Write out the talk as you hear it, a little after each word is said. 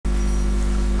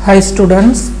Hi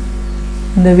students,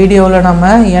 in the video la nama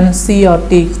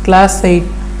Ncert class 8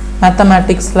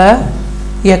 mathematics la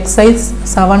exercise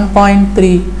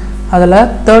 7.3 adala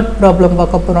third problem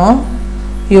paakaporam.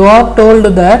 You are told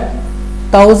that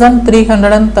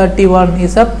 1331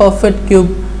 is a perfect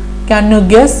cube. Can you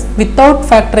guess without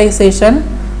factorization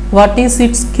what is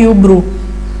its cube root?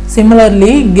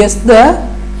 Similarly, guess the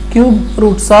cube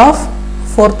roots of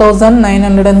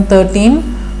 4913,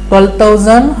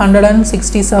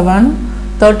 12,167,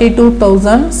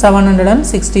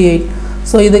 32,768.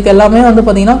 So இதுக்கு எல்லாமே வந்து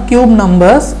பாத்தீங்கன்னா cube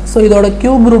numbers. So இதோட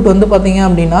cube root வந்து பாத்தீங்க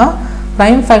அப்படினா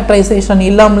prime factorization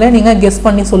இல்லாமலே நீங்க guess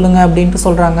பண்ணி சொல்லுங்க அப்படினு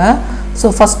சொல்றாங்க. So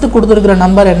first கொடுத்திருக்கிற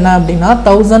நம்பர் என்ன அப்படினா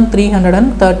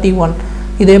 1331.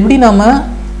 இது எப்படி நாம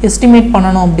estimate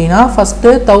பண்ணனும் அப்படினா first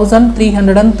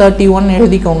 1331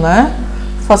 எழுதிக்கோங்க.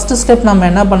 First step நாம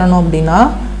என்ன பண்ணனும் அப்படினா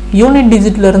யூனிட்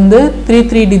டிஜிட்ல இருந்து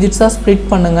 3 டிஜிட்ஸா ஸ்ப்ளிட்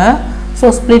பண்ணுங்க. சோ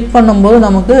ஸ்ப்ளிட் பண்ணும்போது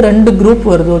நமக்கு ரெண்டு குரூப்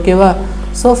வருது, ஓகேவா?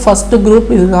 சோ ஃபர்ஸ்ட் குரூப்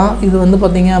இதுதான். இது வந்து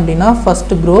பாத்தீங்க அப்படினா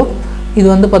ஃபர்ஸ்ட் குரூப், இது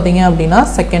வந்து பாத்தீங்க அப்படினா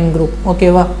செகண்ட் குரூப்,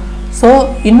 ஓகேவா? சோ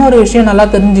இன்னொரு விஷயம் நல்லா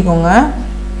தெரிஞ்சுக்கோங்க.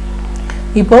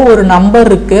 இப்போ ஒரு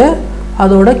நம்பர் இருக்கு,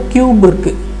 அதோட கியூப்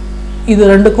இருக்கு. இது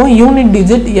ரெண்டுக்கும் யூனிட்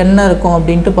டிஜிட் என்ன இருக்கும்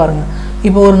அப்படினு பாருங்க.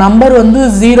 இப்போ ஒரு நம்பர் வந்து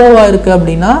 0வா இருக்கு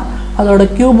அப்படினா அதோட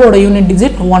கியூபோட யூனிட்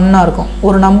டிஜிட் 1ஆ இருக்கும்.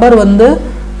 ஒரு நம்பர் வந்து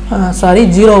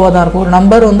 0வா தான் இருக்கும். ஒரு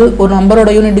நம்பர் வந்து ஒரு நம்பரோட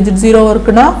யூனிட் டிஜிட் 0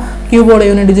 இருக்குனா கியூபோட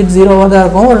யூனிட் டிஜிட் 0வா தான்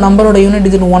இருக்கும். ஒரு நம்பரோட யூனிட்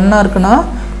டிஜிட் 1ஆ இருக்குனா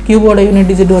கியூபோட யூனிட்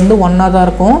டிஜிட் வந்து 1ஆ தான்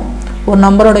இருக்கும். ஒரு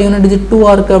நம்பரோட யூனிட் டிஜிட் 2ஆ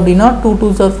இருக்கு அப்படினா 2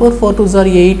 2s are 4 4 2s are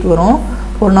 8 வரும்.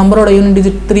 ஒரு நம்பரோட யூனிட்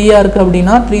டிஜிட் 3ஆ இருக்கு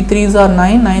அப்படினா 3 3s are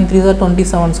 9 9 3s are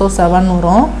 27, so 7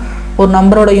 வரும். ஒரு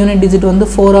நம்பரோட யூனிட் டிஜிட் வந்து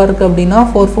 4ஆ இருக்கு அப்படினா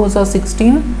 4 4s are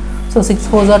 16, so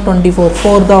 6 4s are 24,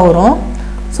 4 தான் வரும்.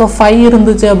 So 5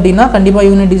 இருந்துச்சு அப்படினா கண்டிப்பா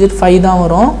யூனிட் டிஜிட் 5 தான்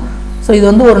வரும். So இது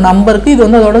வந்து ஒரு நம்பருக்கு, இது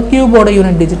வந்து அதோட கியூபோட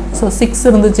யூனிட் டிஜிட். So 6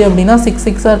 இருந்துச்சு அப்படினா 6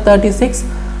 6 are 36,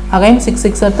 again 6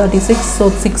 6 are 36, so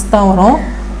 6 தான் வரும்.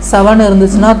 7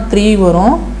 இருந்துச்சுனா 3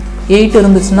 வரும். 8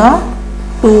 இருந்துச்சுனா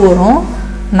 2 வரும்.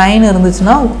 9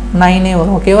 இருந்துச்சுனா 9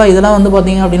 வரும், ஓகேவா? இதெல்லாம் வந்து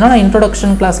பாத்தீங்க அப்படினா நான்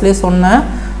இன்ட்ரோடக்ஷன் கிளாஸ்லயே சொன்னேன்.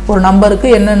 ஒரு நம்பருக்கு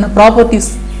என்னென்ன ப்ராப்பர்ட்டீஸ்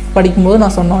படிக்கும்போது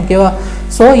நான் சொன்னேன், ஓகேவா?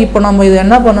 சோ இப்போ நம்ம இது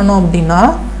என்ன பண்ணனும் அப்படினா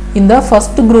இந்த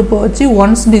ஃபர்ஸ்ட் குரூப்பை வச்சு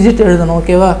ஒன்ஸ் டிஜிட் எழுதணும்,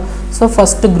 ஓகேவா? So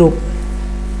first group,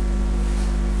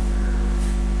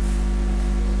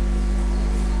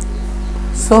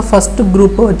 so first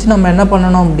குரூப்பை வச்சு நம்ம என்ன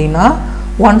பண்ணனும் அப்படினா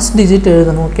ஒன்ஸ் டிஜிட்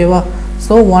எழுதணும், ஓகேவா?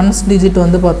 சோ ஒன்ஸ் டிஜிட்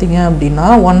வந்து பாத்தீங்க அப்படினா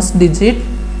ஒன்ஸ் டிஜிட்,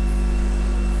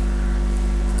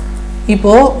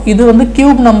 இப்போ இது வந்து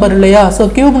கியூப் நம்பர் இல்லையா? சோ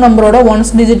கியூப் நம்பரோட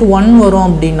ஒன்ஸ் டிஜிட் 1 வரும்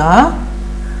அப்படினா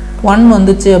 1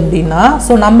 வந்துச்சு அப்படினா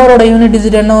சோ நம்பரோட யூனிட்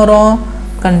டிஜிட் என்ன வரும்?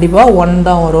 கண்டிப்பா 1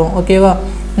 தான் வரும், ஓகேவா?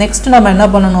 நெக்ஸ்ட் நம்ம என்ன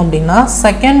பண்ணனும் அப்படினா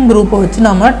செகண்ட் குரூப்பை வச்சு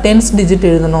நாம டென்ஸ் டிஜிட்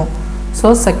எழுதணும். சோ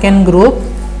செகண்ட் குரூப்,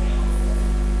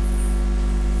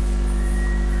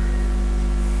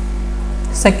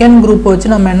 செகண்ட் குரூப்பை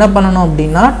வச்சு நம்ம என்ன பண்ணனும்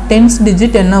அப்படினா டென்ஸ்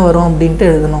டிஜிட் என்ன வரும் அப்படினு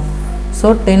எழுதணும். So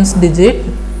tense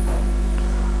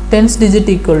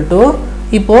digit equal to,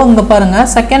 இப்போ இங்க பாருங்க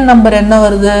செகண்ட் நம்பர் என்ன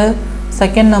வருது?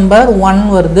 செகண்ட் நம்பர் 1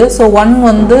 வருது. சோ 1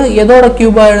 வந்து எதோட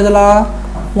கியூபா எழுதலாம்?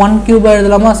 1 கியூபா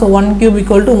எழுதலாமா? So 1 cube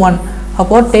equal to 1.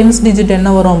 அப்போ டென்ஸ் டிஜிட் என்ன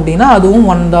வரும் அப்படினா அதுவும்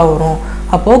 1 தான் வரும்.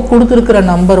 அப்போ கொடுத்திருக்கிற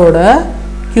நம்பரோட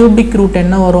கியூபிக் ரூட்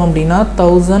என்ன வரும் அப்படினா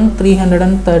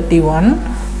 1331.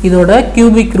 இதோட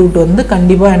கியூபிக் ரூட் வந்து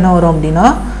கண்டிப்பா என்ன வரும் அப்படினா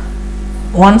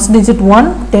ஒன்ஸ் டிஜிட் 1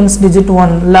 டென்ஸ் டிஜிட்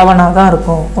 1 11ஆ தான்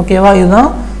இருக்கும், ஓகேவா? இதுதான்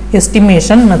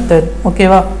எஸ்டிமேஷன் மெத்தட்,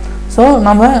 ஓகேவா? சோ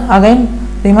நம்ம அகைன்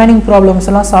ரிமைனிங் ப்ராப்ளம்ஸ்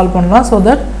எல்லாம் சால்வ் பண்ணலாம் so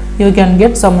that you can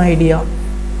get some idea.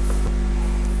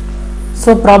 So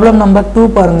problem number 2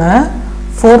 பாருங்க.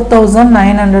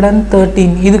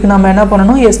 4913, இதுக்கு நம்ம என்ன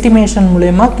பண்ணனும்? எஸ்டிமேஷன்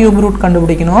மூலமா கியூப் ரூட்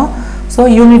கண்டுபிடிக்கணும். சோ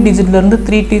யூனிட் டிஜிட்ல இருந்து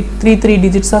 3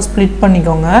 டிஜிட்ஸா ஸ்ப்ளிட்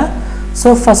பண்ணிக்கோங்க. சோ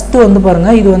ஃபர்ஸ்ட் வந்து பாருங்க,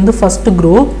 இது வந்து ஃபர்ஸ்ட்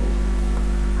குரூப்.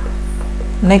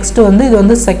 நெக்ஸ்ட் வந்து இது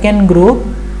வந்து செகண்ட் குரூப்.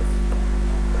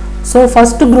 சோ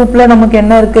ஃபர்ஸ்ட் குரூப்ல நமக்கு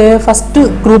என்ன இருக்கு? ஃபர்ஸ்ட்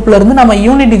குரூப்ல இருந்து நம்ம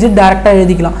யூனிட் டிஜிட் டைரக்டா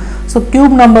எழுதிக்கலாம். சோ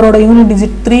கியூப் நம்பரோட யூனிட்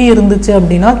டிஜிட் 3 இருந்துச்சு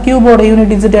அப்படினா கியூபோட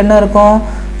யூனிட் டிஜிட் என்ன இருக்கும்?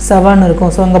 7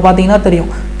 இருக்கும். சோ அங்க பாத்தீங்கன்னா தெரியும்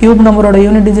கியூப் நம்பரோட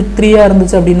யூனிட் டிஜிட் 3ஆ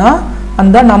இருந்துச்சு அப்படினா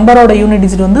அந்த நம்பரோட யூனிட்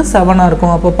டிஜிட் வந்து 7ஆ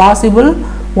இருக்கும். அப்போ பாசிபிள்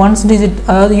ஒன்ஸ் டிஜிட்,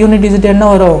 அதாவது யூனிட் டிஜிட் என்ன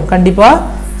வரும்? கண்டிப்பா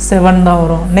 7 தான்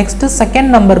வரும். நெக்ஸ்ட்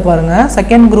செகண்ட் நம்பர் பாருங்க.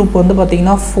 செகண்ட் குரூப் வந்து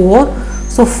பாத்தீங்கன்னா 4.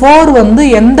 சோ 4 வந்து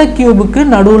எந்த கியூபுக்கு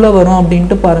நடுவுல வரும்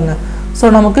அப்படினு பாருங்க. சோ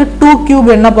நமக்கு 2 கியூப்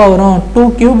என்னப்பா வரும்? 2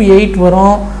 கியூப் 8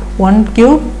 வரும். 1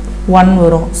 கியூப் 1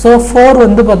 வரும். சோ 4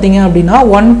 வந்து பாத்தீங்க அப்படினா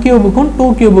 1 கியூபுக்கும் 2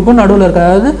 கியூபுக்கும் நடுவுல இருக்கு.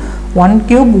 அதாவது 1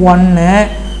 கியூப் 1,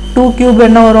 2 cube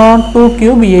என்ன வரும் 2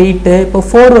 cube 8 இப்போ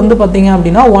 4 வந்து பாத்தீங்க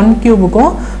அப்படினா 1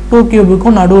 cubeக்கும் 2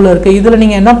 cubeக்கும் நடுவுல இருக்கு இதுல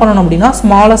நீங்க என்ன பண்ணனும் அப்படினா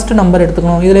smallest number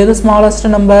எடுத்துக்கணும் இதுல எது smallest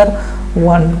number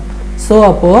 1 so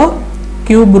அப்போ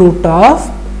cube root of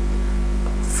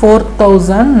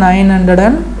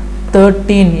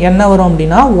 4913 என்ன வரும்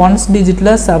அப்படினா ones digitல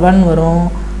 7 வரும்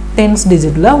tens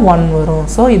digitல 1 வரும்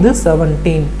so இது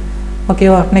 17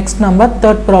 ஓகேவா next number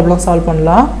third problem solve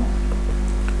பண்ணலாம்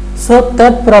so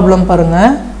third problem பாருங்க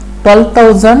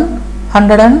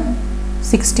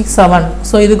 12167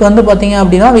 so இதுக்கு வந்து பாத்தீங்க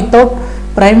அப்படினா without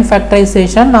prime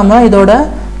factorization நாம இதோட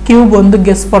cube வந்து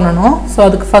guess பண்ணனும் so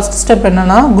அதுக்கு first step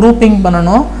என்னன்னா grouping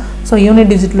பண்ணனும் so unit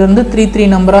digitல இருந்து 3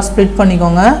 நம்பரா split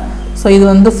பண்ணிக்கோங்க so இது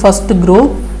வந்து first group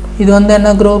இது வந்து என்ன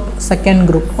group second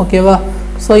group ஓகேவா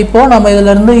so இப்போ நாம இதல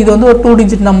இருந்து இது வந்து ஒரு 2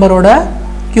 digit நம்பரோட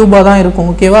cube தான் இருக்கும்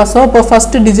ஓகேவா so இப்போ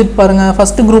first digit பாருங்க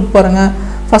first group பாருங்க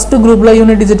first groupல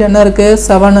unit digit என்ன இருக்கு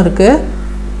 7 இருக்கு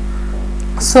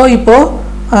so இப்போ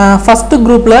first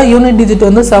groupல unit digit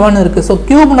வந்து 7 இருக்கு so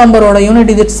cube நம்பரோட unit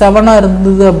digit 7 ஆ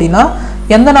இருந்தது அப்படினா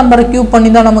எந்த நம்பரை cube பண்ணி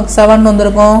தான் நமக்கு 7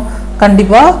 வந்திருக்கும்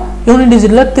கண்டிப்பா unit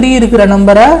digitல 3 இருக்கிற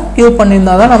நம்பரை cube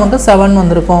பண்ணிருந்தா தான் நமக்கு 7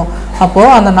 வந்திருக்கும் அப்போ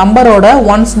அந்த நம்பரோட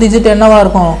ones digit என்னவா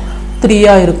இருக்கும் 3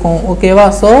 ஆ இருக்கும் ஓகேவா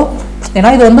so ஏனா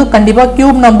இது வந்து கண்டிப்பா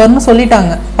cube நம்பர்னு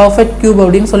சொல்லிட்டாங்க perfect cube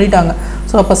அப்படினு சொல்லிட்டாங்க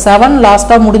so அப்ப 7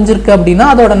 லாஸ்டா முடிஞ்சிருக்கு அப்படினா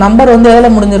அதோட நம்பர் வந்து எதுல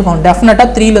முடிஞ்சிருக்கும் டெஃபினட்டா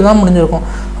 3 ல தான் முடிஞ்சிருக்கும்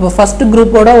அப்ப ஃபர்ஸ்ட்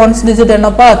குரூப்போட ones digit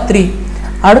என்னப்பா 3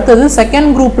 அடுத்து செகண்ட்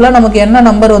குரூப்ல நமக்கு என்ன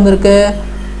நம்பர் வந்திருக்கு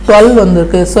 12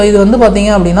 வந்திருக்கு so இது வந்து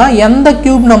பாத்தீங்க அப்படினா எந்த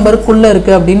cube நம்பருக்குள்ள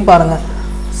இருக்கு அப்படினு பாருங்க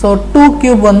so 2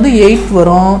 cube வந்து 8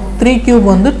 வரும் 3 cube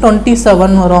வந்து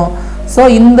 27 வரும் so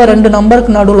இந்த ரெண்டு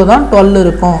நம்பருக்கு நடுவுல தான் 12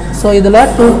 இருக்கும் so இதுல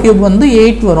 2 cube வந்து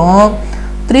 8 வரும்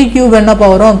 3 cube என்னப்பா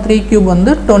வரும் 3 cube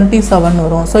வந்து 27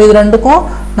 வரும் so இது ரெண்டுக்கும்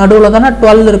நடுவுல தான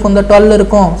 12 இருக்கும் இந்த 12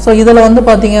 இருக்கும் so இதுல வந்து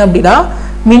பாத்தீங்க அப்படினா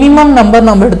மினிமம் நம்பர்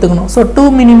நம்ம எடுத்துக்கணும் so 2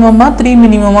 மினிமமா 3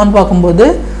 மினிமமான்னு பாக்கும்போது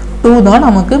 2 தான்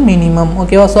நமக்கு மினிமம்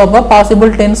ஓகேவா so அப்ப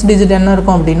பாசிபிள் tens digit என்ன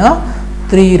இருக்கும் அப்படினா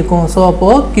 3 இருக்கும் so அப்போ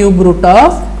cube root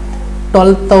of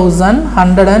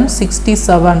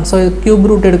 12167 so cube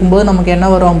root எடுக்கும்போது நமக்கு என்ன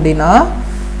வரும் அப்படினா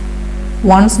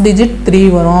ones digit 3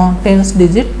 வரும் tens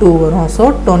digit 2 வரும் so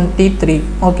 23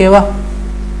 ஓகேவா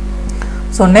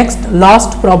so next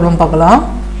last problem பார்க்கலாம்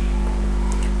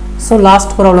so last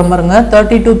problem பாருங்க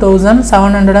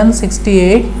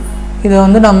 32768 இத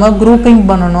வந்து நம்ம grouping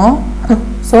பண்ணனும்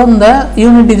so இந்த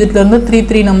unit digitல இருந்து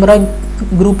 3 நம்பரை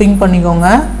grouping பண்ணிக்கோங்க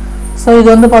so இது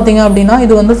வந்து பாத்தீங்க அப்படினா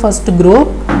இது வந்து first group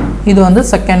இது வந்து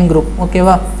second group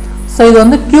ஓகேவா so இது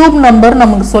வந்து cube number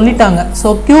நமக்கு சொல்லிட்டாங்க so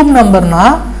cube numberனா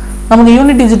நமக்கு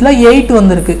unit digitல 8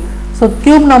 வந்திருக்கு so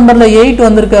cube numberல 8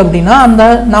 வந்திருக்கு அப்படினா அந்த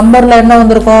நம்பர்ல என்ன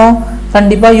வந்திருக்கும்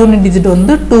கண்டிப்பா unit digit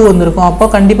வந்து 2 வந்திருக்கும் அப்ப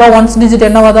கண்டிப்பா ones digit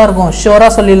என்னவா தான் இருக்கும் ஷூரா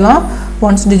சொல்லிடலாம்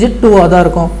ones digit 2 ஆ தான்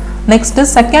இருக்கும் next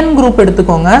second group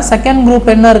எடுத்துக்கோங்க second group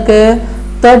என்ன இருக்கு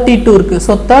 32 இருக்கு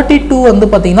so 32 வந்து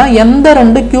பாத்தீங்கன்னா எந்த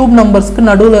ரெண்டு cube நம்பர்ஸ்க்கு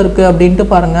நடுவுல இருக்கு அப்படினு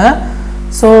பாருங்க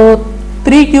so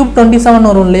 3 cube 27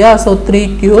 வரும் இல்லையா so 3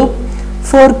 cube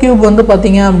 4 cube வந்து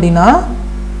பாத்தீங்க அப்படினா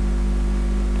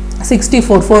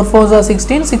 64 4 4s are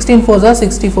 16 16 4s are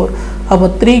 64 அப்ப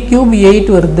 3 cube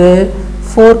 8 வருது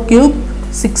 4 cube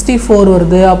 64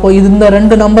 வருது அப்போ இந்த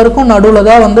ரெண்டு நம்பருக்கும் நடுவுல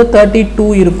தான் வந்து 32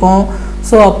 இருக்கும்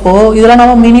சோ அப்போ இதல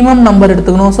நாம மினிமம் நம்பர்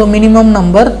எடுத்துக்கணும் சோ மினிமம்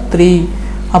நம்பர் 3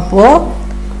 அப்போ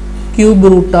cube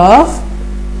root of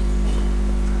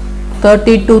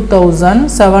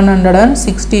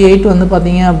 32768 வந்து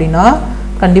பாத்தீங்க அப்படினா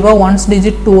கண்டிப்பா ones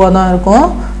digit 2 ஆ தான் இருக்கும்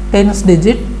tens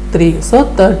digit 3 so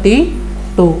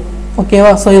 32 ஓகேவா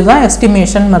சோ இதுதான்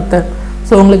எஸ்டிமேஷன் மெத்தட்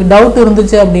சோ உங்களுக்கு டவுட்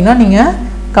இருந்துச்சு அப்படினா நீங்க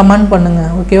கமெண்ட் பண்ணுங்க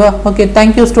ஓகேவா ஓகே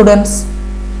thank you students